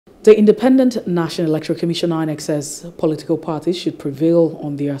The Independent National Electoral Commission INEC says political parties should prevail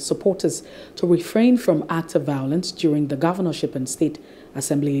on their supporters to refrain from acts of violence during the governorship and state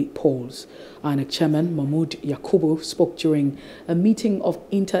assembly polls. INEC Chairman Mahmood Yakubu spoke during a meeting of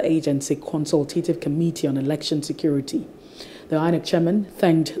Interagency Consultative Committee on Election Security. The INEC chairman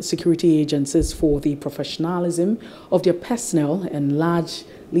thanked security agencies for the professionalism of their personnel and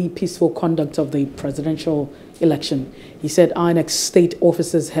largely peaceful conduct of the presidential election. He said INEC state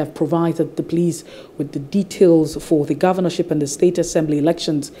officers have provided the police with the details for the governorship and the state assembly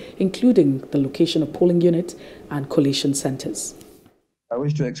elections, including the location of polling units and collation centers. I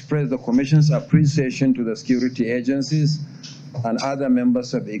wish to express the Commission's appreciation to the security agencies and other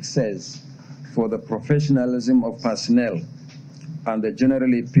members of ICSES for the professionalism of personnel and the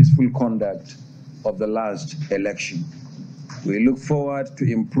generally peaceful conduct of the last election. We look forward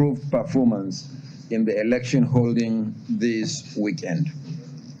to improved performance in the election holding this weekend.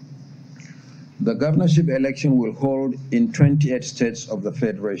 The governorship election will hold in 28 states of the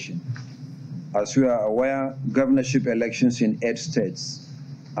Federation. As we are aware, governorship elections in 8 states,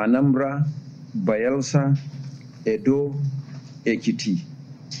 Anambra, Bayelsa, Edo, Ekiti,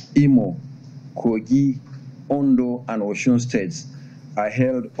 Imo, Kogi, Ondo, and Osun states are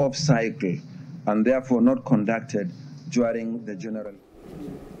held off-cycle and therefore not conducted during the general.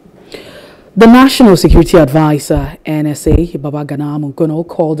 The National Security Advisor, NSA, Babagana Mungono,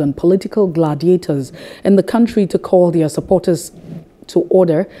 called on political gladiators in the country to call their supporters to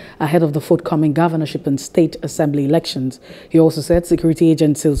order ahead of the forthcoming governorship and state assembly elections. He also said security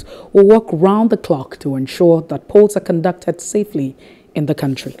agencies will work round the clock to ensure that polls are conducted safely in the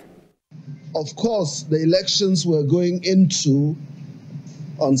country. Of course, the elections we're going into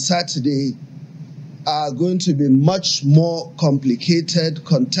on Saturday are going to be much more complicated.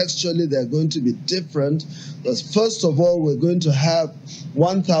 Contextually, they're going to be different. Because first of all, we're going to have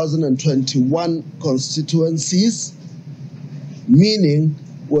 1,021 constituencies, meaning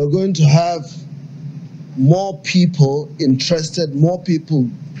we're going to have more people interested, more people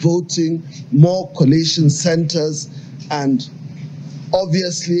voting, more collation centers, and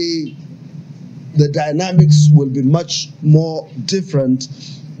obviously the dynamics will be much more different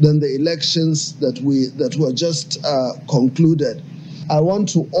than the elections that were just concluded. I want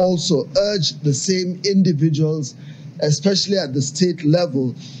to also urge the same individuals, especially at the state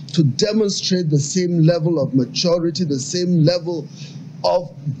level, to demonstrate the same level of maturity, the same level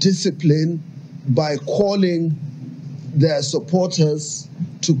of discipline by calling their supporters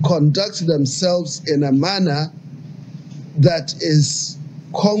to conduct themselves in a manner that is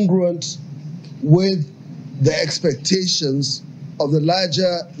congruent with the expectations of the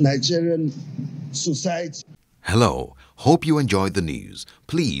larger Nigerian society. Hello, hope you enjoyed the news.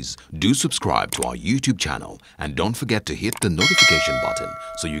 Please do subscribe to our YouTube channel and don't forget to hit the notification button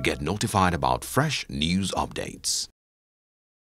so you get notified about fresh news updates.